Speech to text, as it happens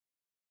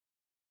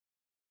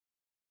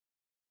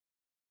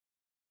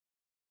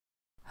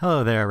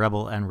Hello there,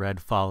 Rebel and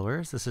Red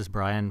followers. This is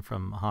Brian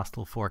from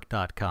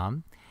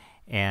hostlefork.com,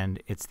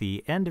 and it's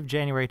the end of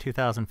January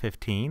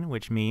 2015,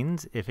 which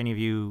means if any of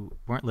you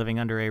weren't living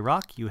under a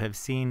rock, you have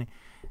seen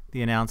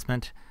the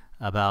announcement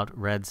about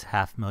Red's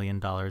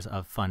 $500,000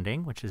 of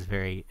funding, which is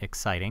very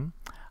exciting.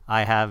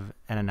 I have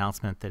an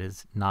announcement that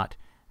is not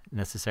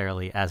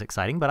necessarily as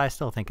exciting, but I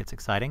still think it's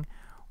exciting,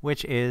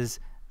 which is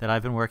that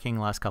I've been working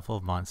the last couple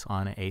of months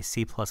on a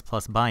C++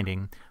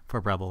 binding for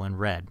Rebel and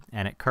Red,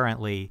 and it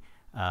currently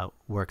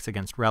works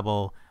against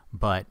Rebel,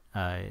 but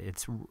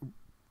it's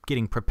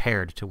getting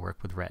prepared to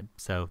work with Red.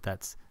 So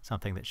that's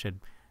something that should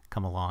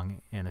come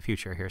along in the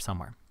future here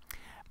somewhere.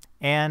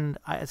 And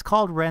it's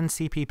called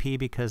RenCpp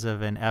because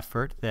of an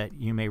effort that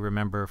you may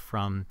remember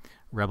from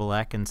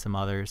Rebelec and some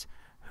others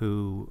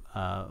who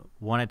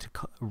wanted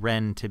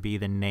Ren to be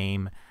the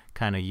name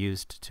kind of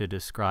used to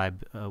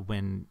describe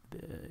when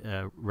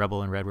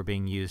Rebel and Red were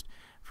being used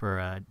for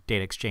a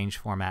data exchange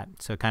format.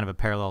 So kind of a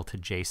parallel to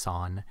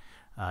JSON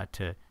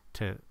to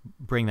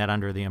bring that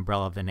under the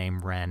umbrella of the name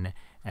Ren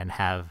and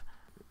have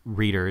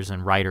readers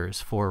and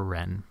writers for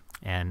Ren.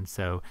 And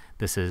so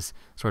this is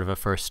sort of a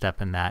first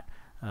step in that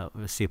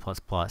with C++.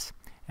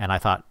 And I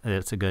thought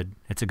it's a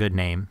good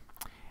name.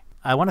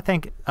 I want to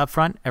thank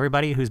upfront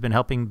everybody who's been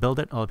helping build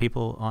it, all the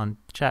people on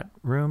the chat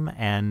room,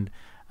 and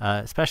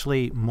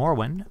especially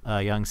Morwen,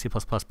 a young C++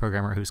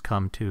 programmer who's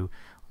come to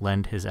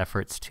lend his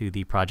efforts to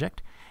the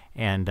project.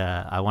 And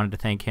I wanted to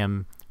thank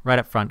him right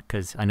up front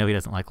because I know he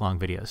doesn't like long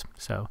videos,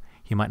 so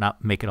he might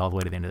not make it all the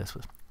way to the end of this.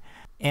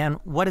 And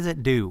what does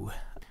it do?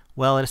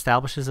 Well, it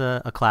establishes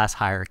a class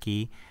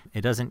hierarchy.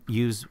 It doesn't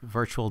use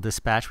virtual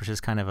dispatch, which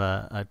is kind of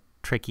a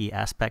tricky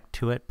aspect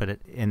to it, but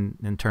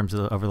in terms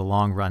of over the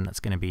long run, that's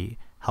going to be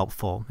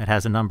helpful. It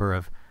has a number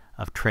of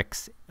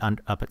tricks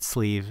up its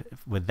sleeve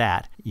with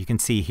that. You can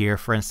see here,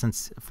 for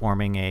instance,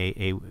 forming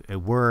a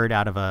word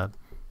out of a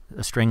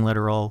string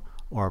literal,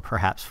 or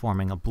perhaps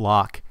forming a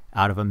block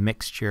out of a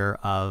mixture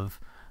of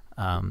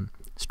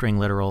string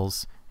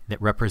literals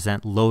that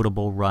represent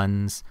loadable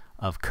runs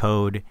of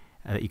code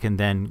that you can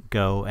then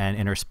go and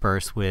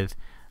intersperse with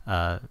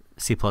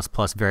C++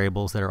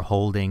 variables that are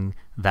holding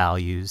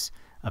values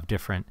of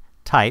different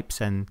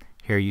types. And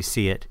here you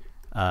see it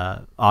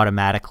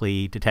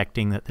automatically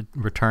detecting that the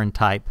return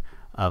type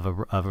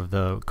of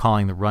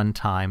calling the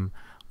runtime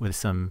with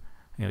some,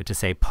 to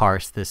say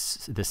parse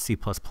this C++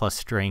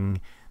 string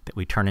that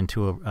we turn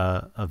into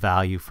a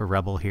value for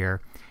Rebel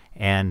here,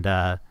 and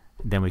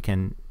then we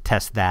can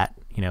test that,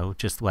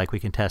 just like we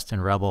can test in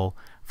Rebel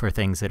for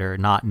things that are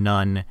not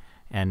none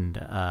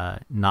and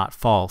not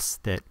false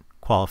that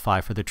qualify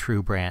for the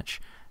true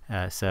branch.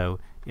 So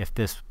if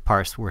this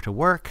parse were to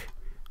work,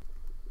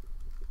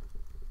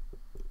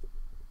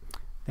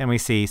 then we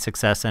see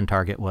success and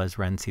target was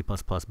Ren C++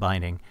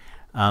 binding.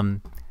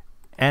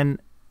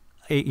 And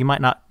you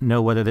might not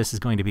know whether this is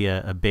going to be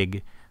a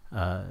big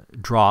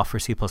draw for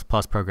C++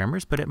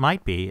 programmers, but it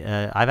might be.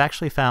 I've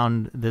actually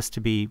found this to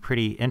be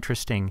pretty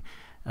interesting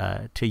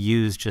to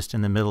use just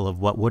in the middle of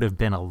what would have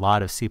been a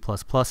lot of C++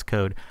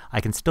 code.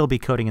 I can still be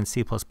coding in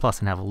C++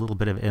 and have a little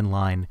bit of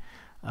inline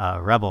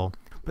Rebel.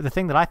 But the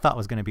thing that I thought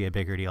was going to be a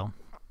bigger deal,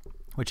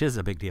 which is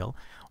a big deal,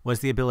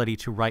 was the ability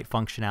to write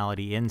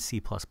functionality in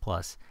C++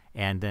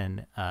 and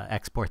then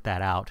export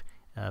that out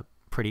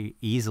pretty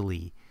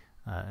easily,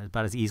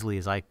 about as easily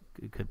as I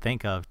could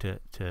think of to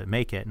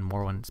make it, and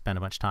Morwen spent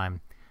a much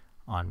time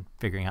on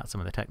figuring out some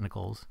of the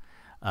technicals,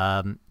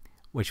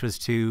 which was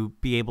to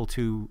be able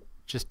to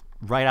just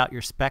write out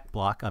your spec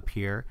block up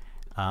here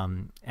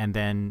and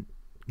then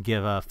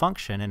give a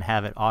function and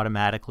have it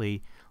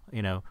automatically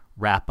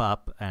wrap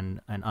up and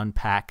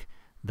unpack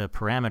the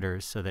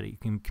parameters so that you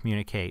can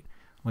communicate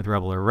with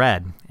Rebel or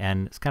Red.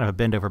 And it's kind of a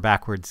bend over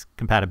backwards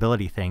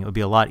compatibility thing. It would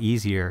be a lot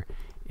easier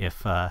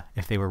if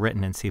they were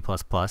written in C++,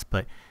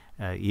 but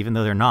even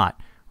though they're not,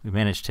 we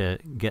managed to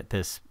get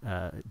this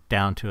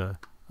down to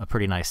a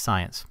pretty nice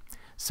science.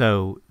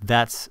 So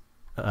that's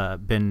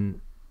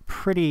been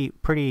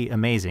pretty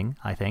amazing,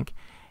 I think.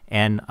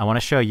 And I want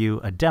to show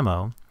you a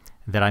demo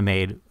that I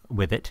made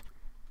with it.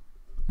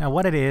 Now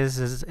what it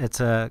is it's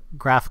a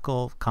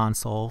graphical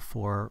console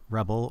for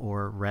Rebel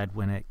or Red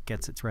when it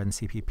gets its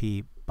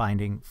RenCpp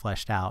binding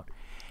fleshed out.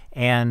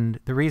 And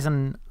the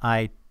reason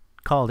I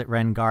called it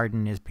Ren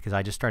Garden is because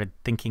I just started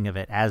thinking of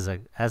it as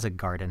a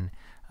garden.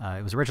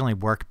 It was originally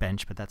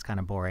Workbench, but that's kind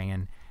of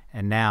boring,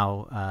 and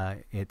now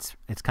it's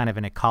kind of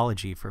an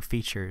ecology for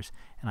features,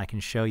 and I can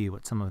show you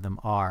what some of them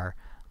are.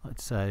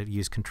 Let's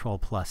use Control+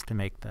 to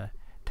make the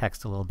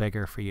text a little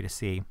bigger for you to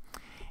see.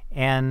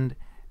 And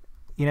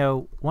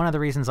one of the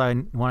reasons I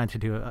wanted to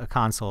do a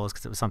console is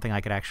because it was something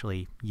I could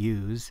actually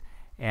use,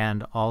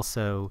 and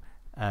also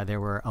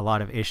there were a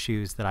lot of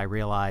issues that I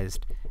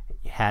realized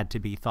had to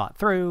be thought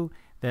through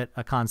that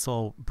a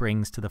console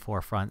brings to the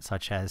forefront,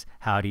 such as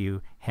how do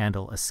you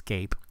handle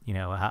escape?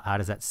 How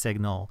does that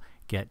signal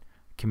get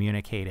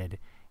communicated?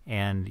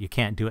 And you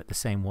can't do it the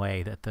same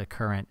way that the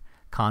current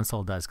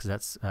console does, because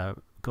that's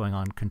going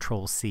on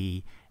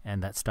Control+C,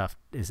 and that stuff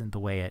isn't the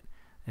way it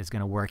is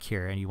going to work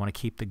here, and you want to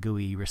keep the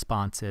GUI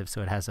responsive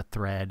so it has a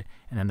thread,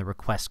 and then the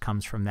request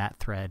comes from that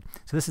thread.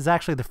 So this is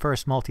actually the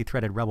first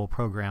multi-threaded Rebol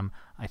program,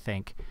 I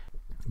think,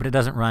 but it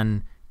doesn't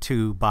run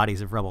 2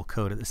 bodies of Rebol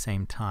code at the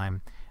same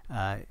time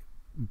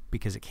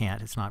because it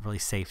can't. It's not really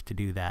safe to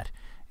do that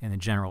in the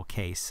general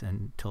case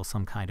until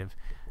some kind of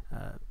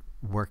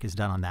work is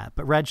done on that.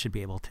 But Red should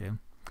be able to.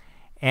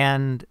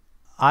 And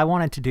I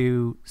wanted to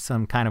do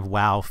some kind of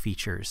wow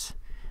features.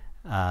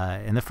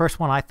 And the first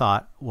one I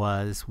thought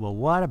was, well,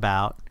 what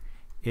about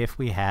if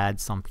we had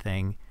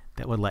something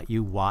that would let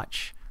you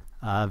watch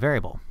a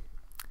variable?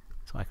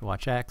 So I could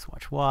watch x,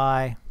 watch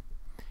y,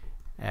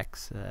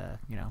 x,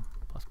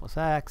 plus plus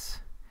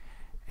x.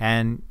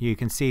 And you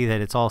can see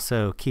that it's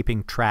also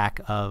keeping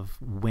track of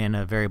when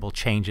a variable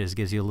changes,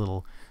 gives you a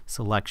little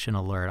selection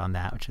alert on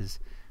that,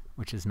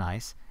 which is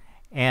nice.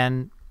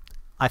 And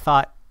I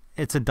thought,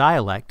 it's a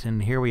dialect,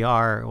 and here we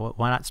are.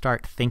 Why not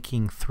start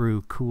thinking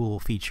through cool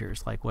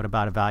features? Like, what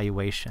about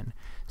evaluation?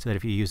 So that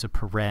if you use a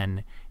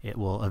paren, it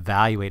will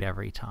evaluate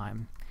every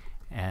time.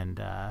 And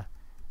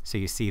so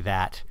you see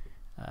that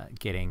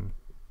getting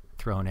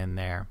thrown in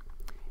there.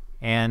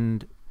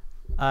 And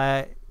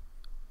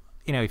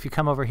if you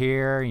come over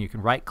here and you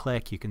can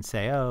right-click, you can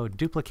say, oh,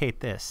 duplicate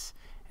this.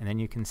 And then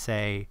you can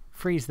say,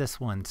 freeze this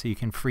one. So you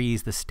can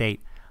freeze the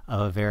state of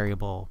a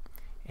variable.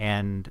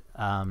 And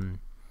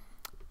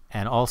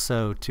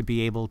also to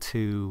be able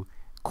to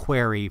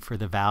query for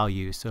the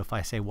value. So if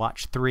I say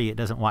watch 3, it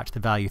doesn't watch the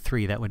value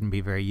 3. That wouldn't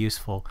be very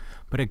useful.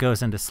 But it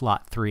goes into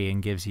slot 3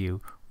 and gives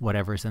you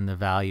whatever's in the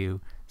value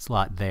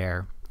slot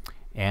there.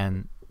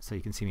 And so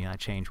you can see me, I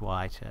change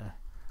y to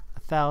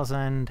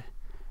 1,000.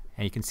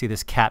 And you can see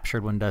this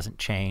captured one doesn't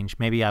change.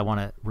 Maybe I want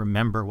to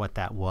remember what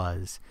that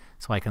was,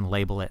 so I can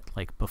label it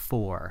like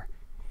before.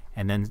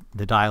 And then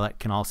the dialect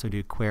can also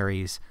do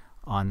queries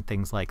on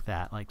things like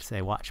that, like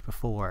say watch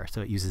before. So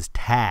it uses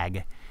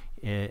tag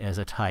as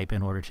a type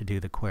in order to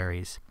do the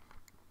queries.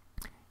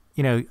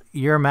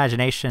 Your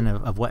imagination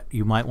of what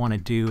you might want to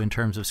do in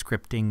terms of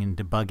scripting and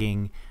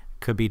debugging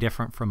could be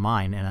different from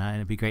mine, and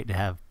it'd be great to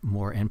have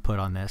more input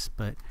on this.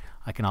 But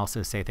I can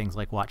also say things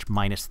like watch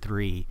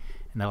 -3,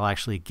 and that'll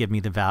actually give me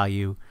the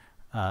value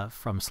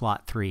from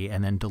slot 3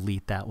 and then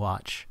delete that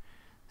watch.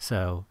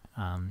 So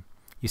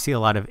you see a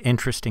lot of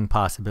interesting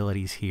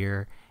possibilities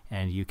here.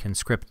 And you can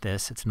script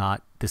this.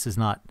 This is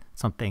not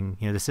something,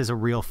 this is a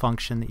real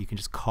function that you can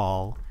just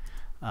call.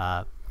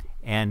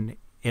 And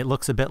it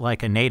looks a bit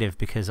like a native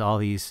because all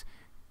these,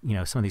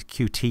 some of these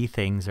Qt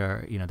things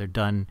are, they're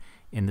done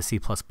in the C++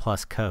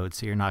 code.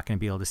 So you're not going to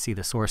be able to see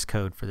the source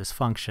code for this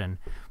function,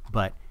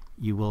 but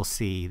you will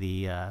see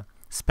the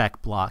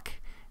spec block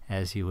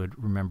as you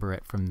would remember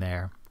it from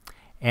there.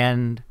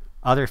 And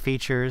other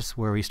features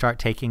where we start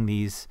taking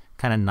these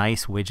kind of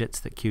nice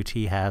widgets that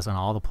Qt has on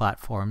all the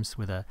platforms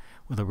with a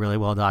really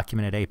well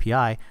documented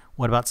API.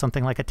 What about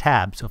something like a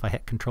tab? So if I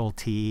hit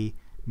Control-T,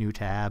 new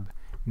tab,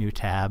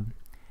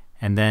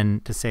 and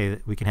then to say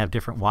that we can have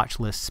different watch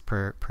lists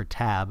per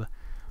tab,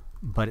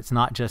 but it's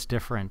not just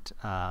different.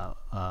 It's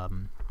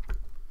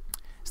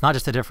not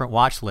just a different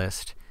watch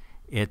list.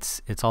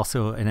 It's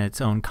also in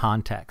its own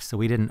context. So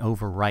we didn't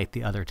overwrite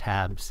the other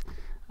tabs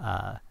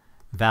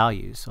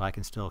values. So I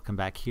can still come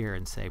back here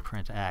and say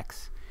print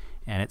x,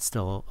 and it's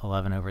still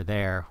 11 over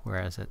there,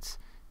 whereas it's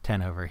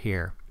 10 over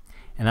here.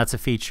 And that's a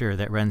feature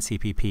that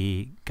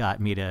RenCpp got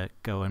me to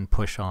go and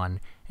push on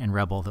in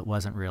Rebol that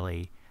wasn't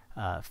really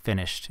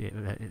finished. It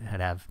had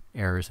have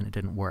errors and it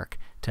didn't work,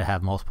 to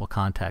have multiple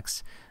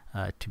contexts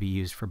to be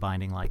used for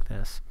binding like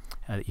this.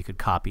 That you could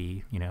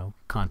copy,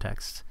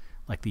 contexts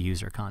like the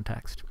user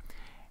context.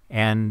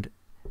 And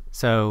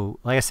so,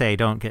 like I say,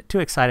 don't get too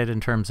excited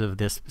in terms of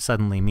this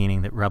suddenly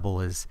meaning that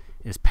Rebol is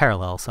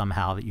parallel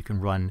somehow, that you can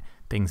run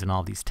things in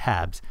all these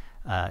tabs.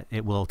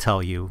 It will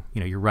tell you,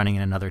 you're running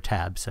in another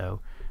tab,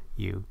 so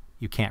you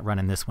can't run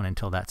in this one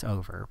until that's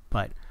over.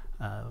 But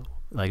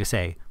like I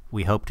say,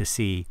 we hope to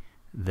see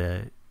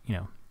the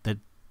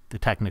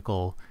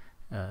technical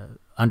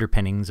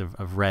underpinnings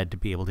of Red to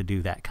be able to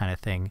do that kind of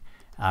thing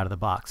out of the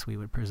box, we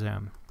would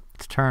presume.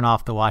 Let's turn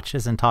off the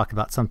watches and talk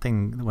about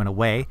something that went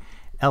away.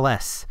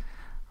 LS.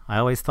 I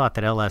always thought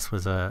that LS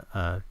was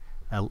a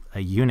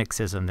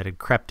Unixism that had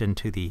crept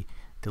into the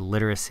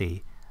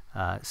literacy,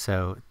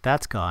 so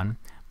that's gone.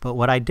 But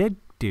what I did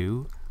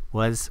do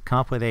was come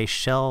up with a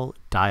shell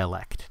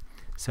dialect.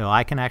 So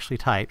I can actually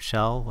type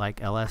shell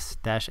like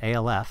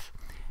ls-alf,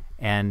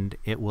 and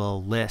it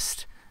will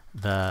list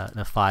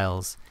the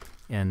files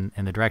in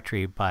the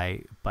directory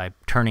by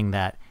turning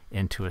that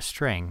into a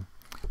string.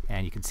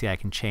 And you can see I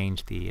can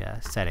change the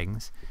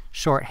settings.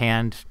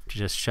 Shorthand,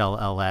 just shell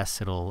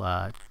ls,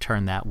 it'll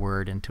turn that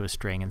word into a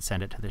string and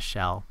send it to the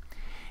shell.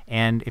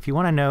 And if you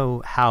want to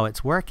know how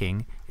it's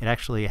working, it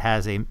actually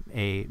has a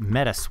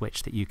meta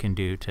switch that you can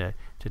do to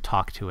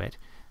talk to it.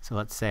 So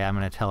let's say I'm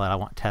going to tell it I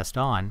want test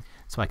on.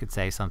 So I could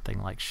say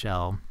something like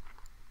shell,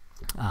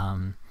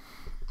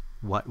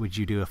 what would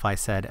you do if I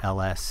said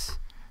ls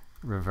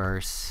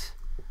reverse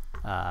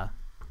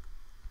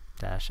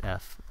dash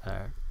f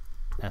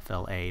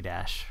fla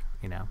dash,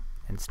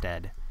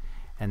 instead.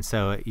 And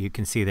so you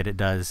can see that it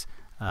does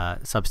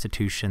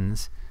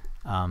substitutions.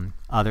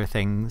 Other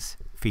things,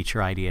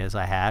 feature ideas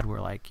I had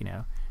were like,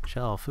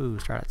 shell foo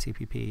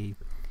start.cpp,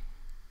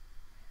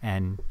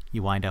 and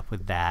you wind up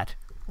with that.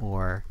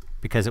 Or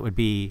because it would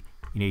be,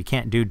 you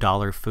can't do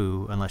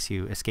 $foo unless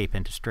you escape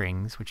into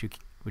strings, which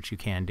you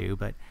can do,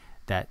 but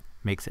that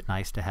makes it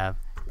nice to have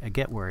a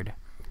get word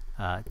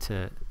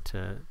to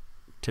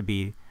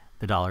be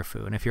the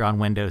 $foo. And if you're on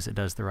Windows, it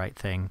does the right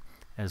thing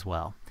as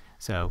well.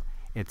 So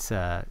it's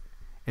an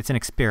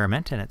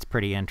experiment, and it's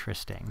pretty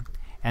interesting.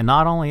 And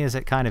not only is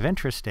it kind of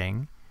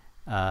interesting,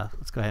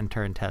 let's go ahead and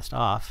turn test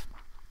off.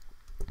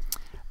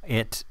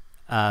 It's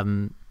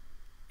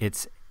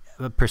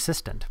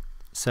persistent.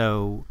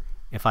 So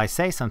if I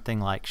say something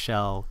like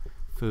shell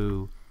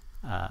foo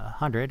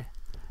 100,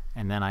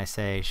 and then I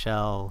say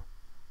shell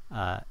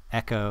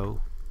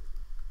echo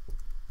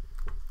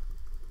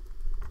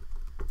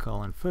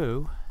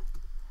 :foo,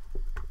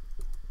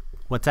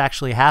 what's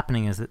actually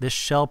happening is that this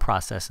shell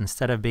process,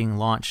 instead of being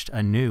launched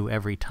anew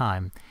every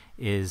time,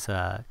 is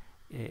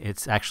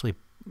it's actually,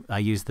 I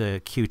use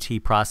the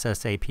Qt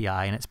process API,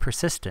 and it's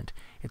persistent.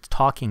 It's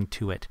talking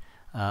to it,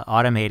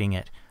 automating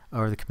it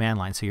over the command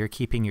line. So you're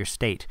keeping your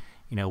state,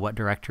 what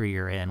directory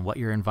you're in, what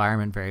your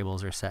environment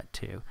variables are set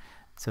to.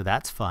 So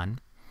that's fun.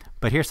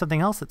 But here's something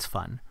else that's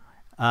fun.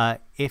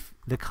 If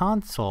the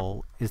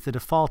console is the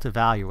default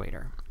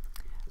evaluator,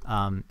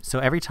 so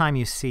every time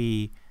you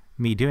see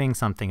me doing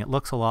something, it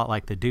looks a lot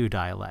like the do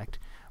dialect,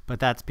 but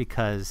that's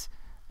because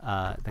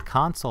the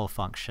console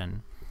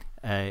function,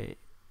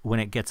 when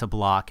it gets a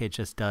block, it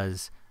just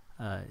does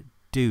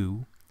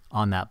do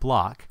on that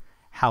block.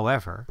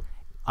 However,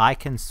 I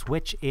can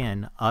switch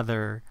in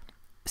other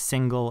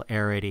single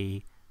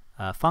arity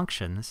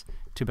functions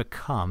to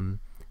become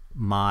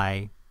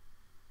my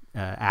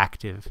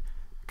active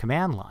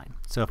command line.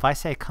 So if I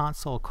say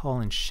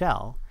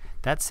console:shell,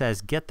 that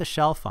says get the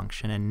shell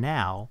function, and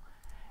now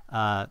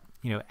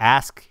it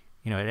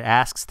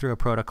asks through a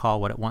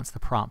protocol what it wants the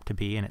prompt to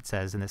be, and it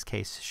says in this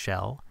case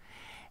shell.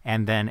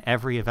 And then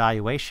every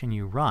evaluation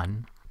you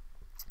run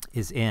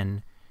is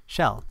in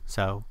shell.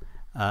 So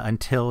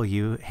until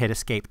you hit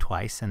escape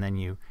twice, and then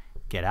you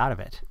get out of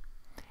it.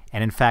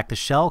 And in fact, the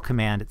shell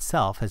command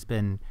itself has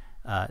been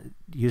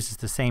uses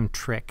the same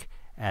trick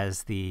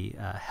as the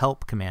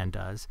help command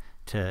does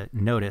to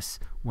notice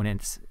when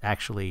it's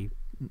actually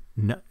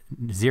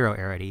zero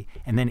arity,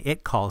 and then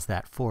it calls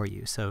that for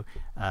you. So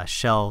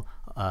shell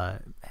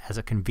has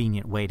a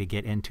convenient way to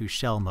get into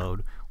shell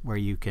mode where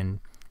you're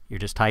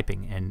just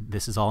typing, and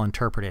this is all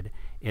interpreted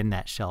in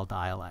that shell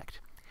dialect.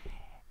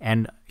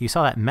 And you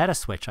saw that meta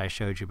switch I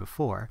showed you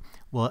before.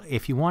 Well,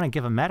 if you want to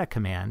give a meta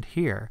command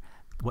here,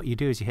 what you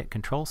do is you hit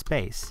Control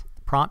Space,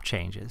 prompt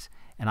changes,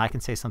 and I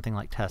can say something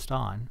like test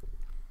on,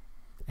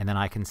 and then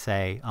I can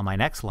say on my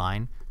next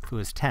line foo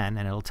is 10,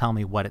 and it'll tell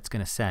me what it's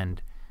going to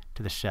send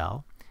to the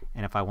shell.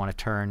 And if I want to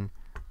turn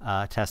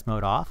test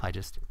mode off, I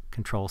just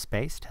Control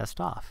Space,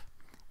 test off,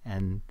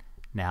 and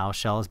now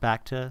shell is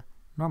back to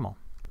normal.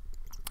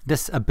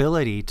 This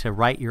ability to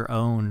write your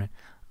own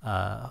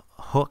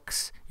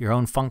hooks, your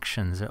own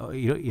functions,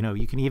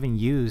 you can even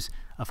use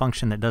a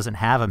function that doesn't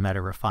have a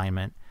meta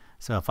refinement.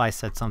 So if I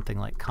said something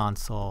like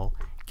console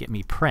get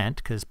me print,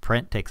 because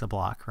print takes a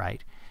block,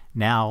 right?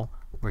 Now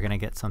we're going to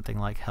get something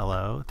like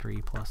hello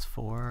 3 +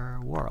 4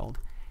 world,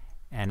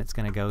 and it's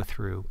going to go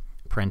through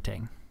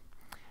printing,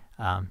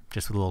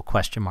 just with a little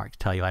question mark to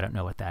tell you I don't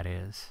know what that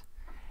is.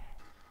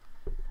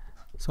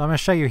 So I'm going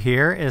to show you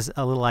here is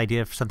a little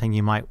idea of something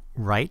you might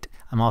write.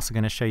 I'm also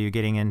going to show you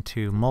getting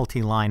into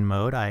multi-line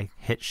mode. I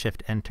hit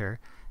Shift Enter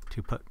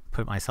to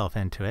put myself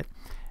into it.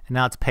 And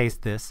now let's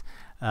paste this.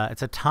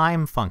 It's a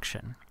time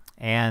function.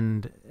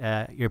 And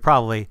you're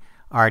probably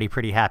already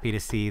pretty happy to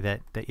see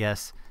that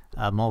yes,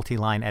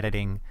 multi-line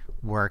editing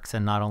works,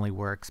 and not only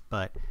works,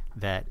 but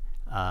that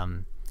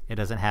it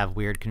doesn't have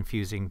weird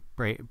confusing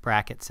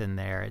brackets in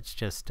there. It's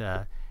just,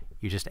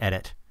 you just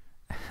edit.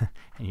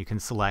 And you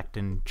can select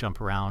and jump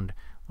around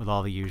with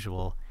all the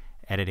usual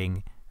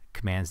editing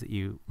commands that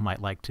you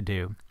might like to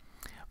do.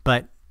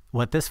 But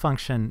what this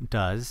function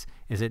does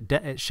is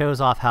it shows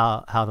off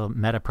how the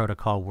meta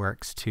protocol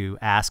works to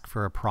ask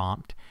for a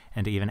prompt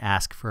and to even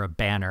ask for a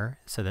banner,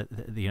 so that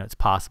it's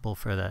possible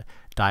for the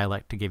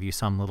dialect to give you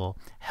some little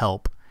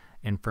help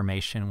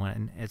information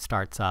when it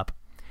starts up.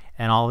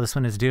 And all this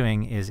one is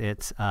doing is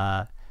it's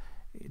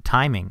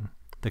timing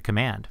the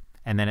command,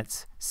 and then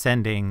it's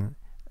sending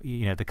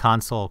the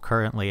console.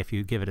 Currently, if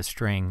you give it a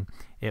string,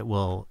 it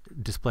will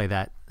display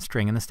that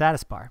string in the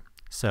status bar.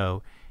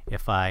 So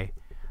if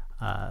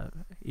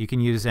you can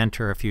use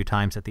enter a few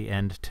times at the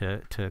end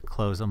to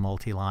close a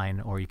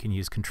multi-line, or you can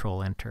use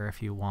Control Enter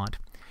if you want.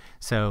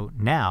 So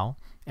now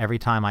every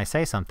time I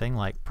say something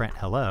like print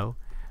hello,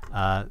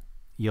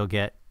 you'll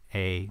get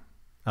I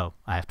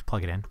have to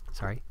plug it in,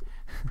 sorry.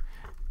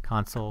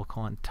 Console :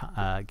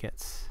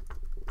 gets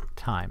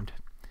timed.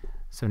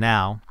 So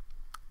now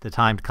the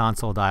timed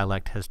console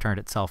dialect has turned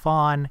itself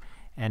on,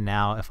 and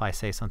now if I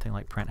say something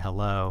like print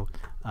hello,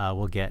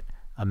 we'll get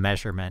a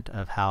measurement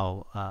of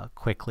how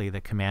quickly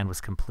the command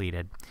was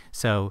completed.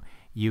 So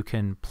you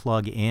can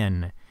plug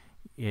in,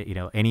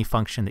 any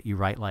function that you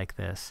write like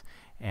this,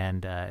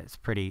 and it's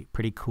pretty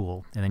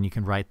cool. And then you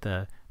can write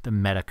the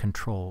meta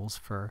controls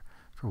for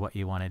what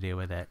you want to do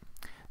with it.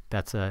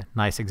 That's a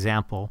nice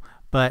example.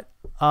 But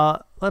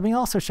let me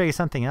also show you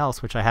something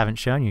else which I haven't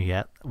shown you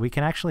yet. We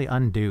can actually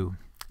undo.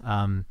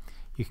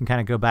 You can kind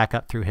of go back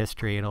up through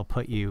history. It'll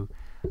put you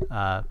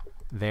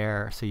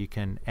there so you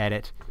can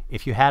edit.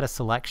 If you had a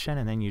selection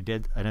and then you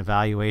did an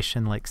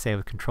evaluation, like say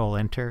with Control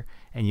Enter,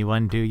 and you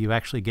undo, you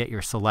actually get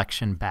your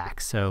selection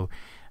back. So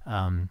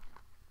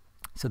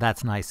so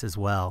that's nice as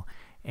well.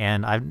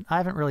 And I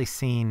haven't really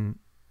seen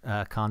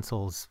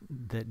consoles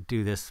that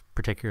do this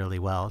particularly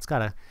well. It's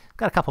got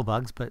a couple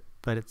bugs, but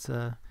it's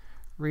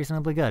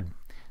reasonably good.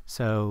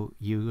 So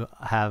you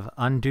have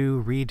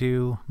undo,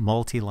 redo,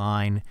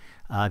 multi-line,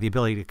 the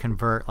ability to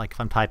convert, like if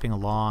I'm typing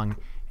along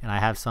and I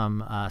have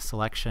some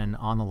selection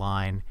on the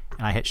line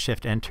and I hit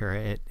Shift Enter,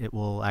 it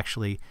will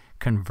actually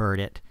convert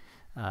it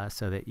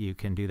so that you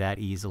can do that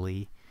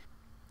easily.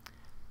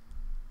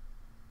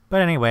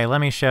 But anyway, let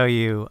me show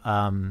you,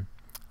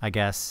 I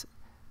guess,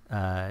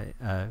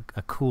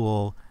 a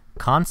cool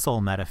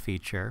console meta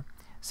feature.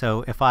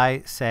 So if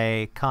I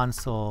say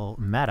console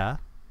meta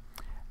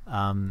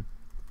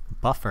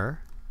buffer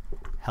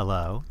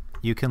hello,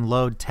 you can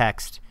load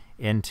text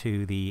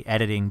into the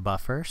editing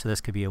buffer. So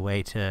this could be a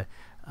way to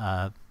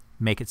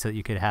make it so that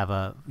you could have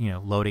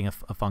loading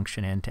a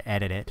function in to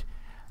edit it.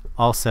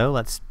 Also,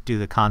 let's do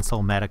the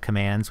console meta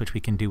commands, which we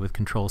can do with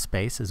control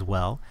space as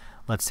well.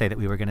 Let's say that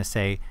we were going to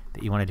say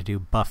that you wanted to do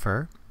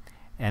buffer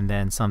and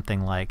then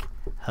something like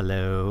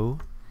hello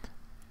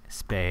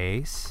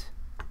space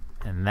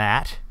and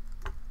that,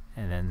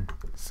 and then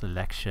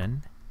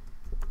selection,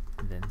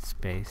 and then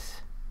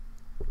space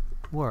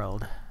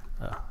world.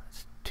 Oh,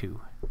 it's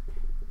 2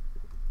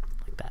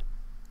 like that.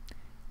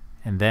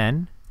 And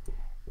then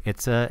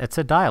it's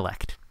a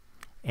dialect,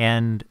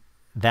 and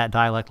that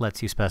dialect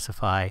lets you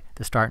specify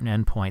the start and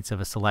end points of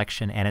a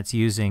selection, and it's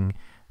using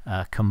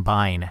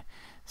combine.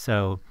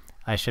 So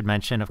I should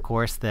mention, of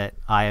course, that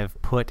I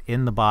have put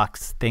in the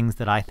box things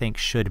that I think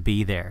should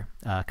be there.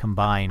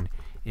 Combine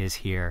is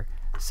here.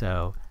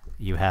 So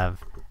you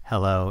have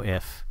hello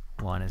if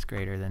 1 is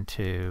greater than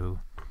 2.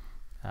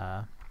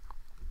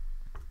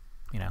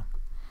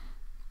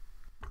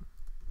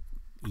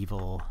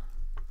 Evil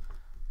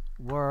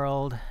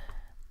world.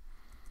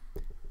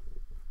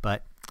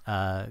 But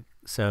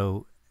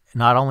so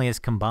not only is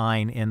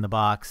combine in the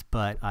box,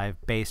 but I've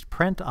based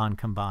print on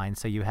combine,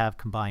 so you have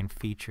combine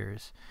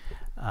features.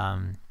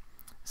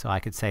 So I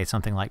could say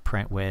something like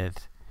print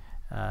with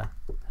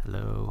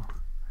hello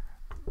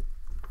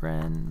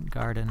Ren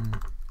garden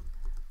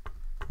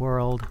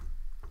world,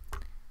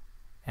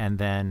 and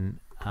then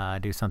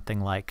do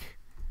something like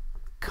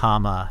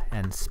comma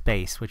and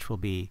space, which will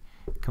be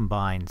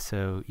combined.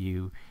 So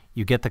you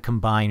get the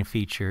combine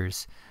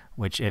features,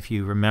 which, if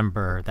you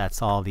remember,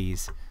 that's all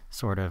these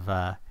sort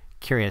of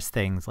curious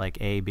things, like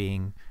A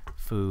being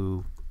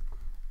foo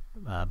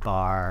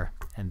bar,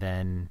 and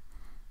then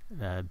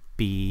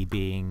B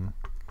being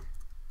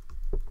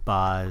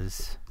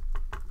Boz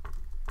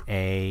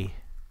A,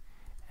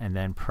 and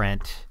then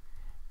print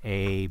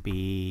A,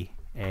 B,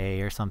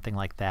 A, or something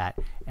like that.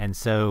 And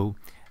so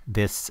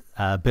this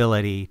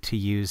ability to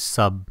use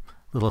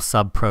little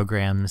sub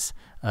programs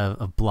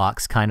of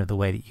blocks, kind of the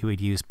way that you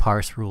would use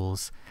parse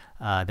rules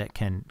that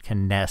can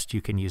nest.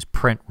 You can use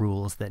print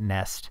rules that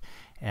nest,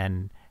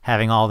 and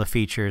having all the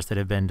features that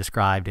have been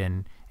described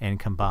in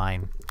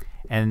combine.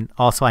 And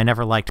also, I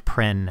never liked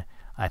prin.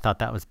 I thought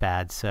that was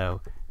bad.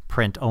 So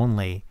print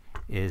only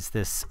is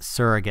this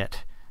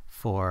surrogate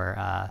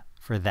for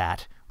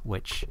that,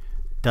 which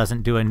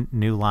doesn't do a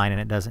new line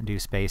and it doesn't do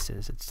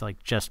spaces. It's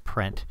like just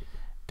print.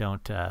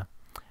 Don't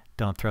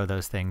throw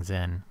those things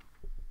in.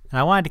 And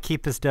I wanted to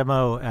keep this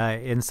demo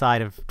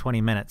inside of 20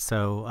 minutes,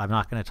 so I'm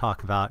not going to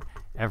talk about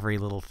every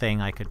little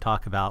thing I could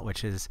talk about,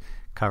 which is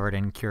covered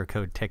in Cure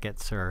Code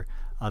tickets or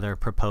other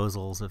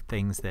proposals of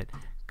things that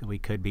we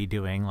could be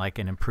doing, like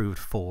an improved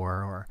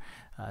 4 or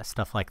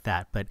stuff like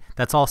that. But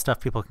that's all stuff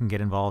people can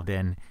get involved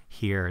in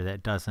here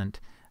that doesn't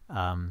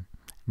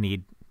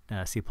need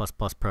C++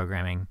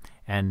 programming.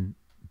 And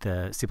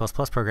the C++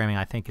 programming,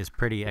 I think, is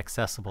pretty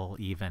accessible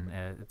even.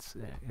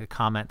 It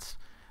comments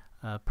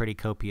pretty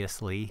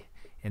copiously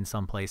in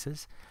some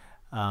places.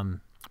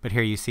 But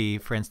here you see,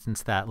 for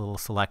instance, that little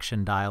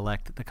selection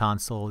dialect that the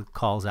console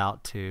calls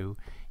out to.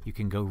 You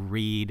can go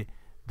read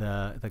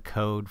the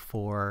code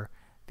for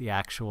the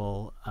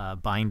actual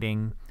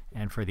binding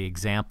and for the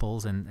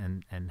examples,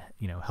 and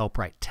help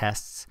write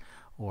tests,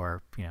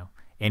 or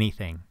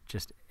anything.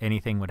 Just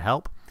anything would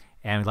help.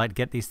 And we'd like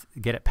to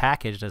get it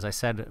packaged. As I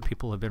said,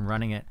 people have been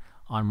running it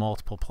on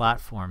multiple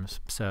platforms.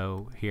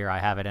 So here I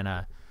have it in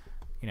a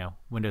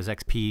Windows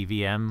XP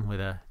VM with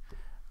a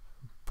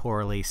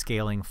poorly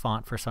scaling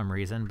font for some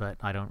reason, but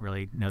I don't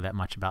really know that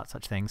much about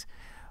such things.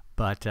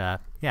 But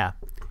yeah.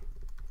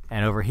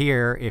 And over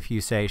here, if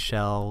you say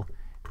shell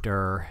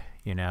dir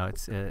You know,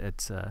 it's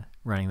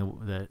running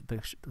the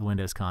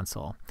Windows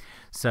console.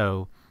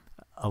 So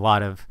a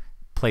lot of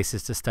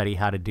places to study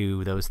how to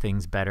do those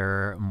things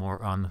better,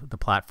 more on the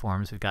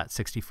platforms. We've got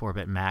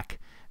 64-bit Mac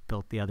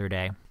built the other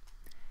day.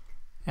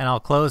 And I'll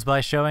close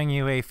by showing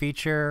you a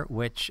feature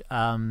which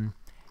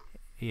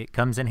it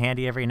comes in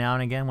handy every now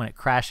and again when it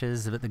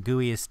crashes, but the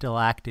GUI is still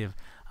active.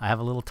 I have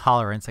a little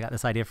tolerance. I got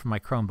this idea from my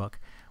Chromebook,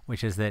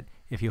 which is that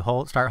if you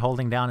start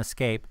holding down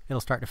escape, it'll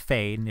start to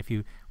fade, and if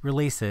you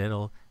release it,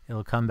 it'll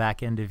come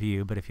back into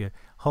view. But if you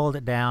hold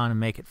it down and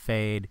make it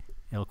fade,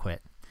 it'll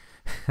quit.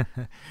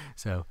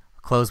 So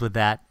close with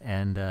that,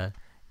 and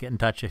get in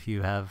touch if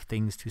you have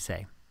things to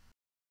say.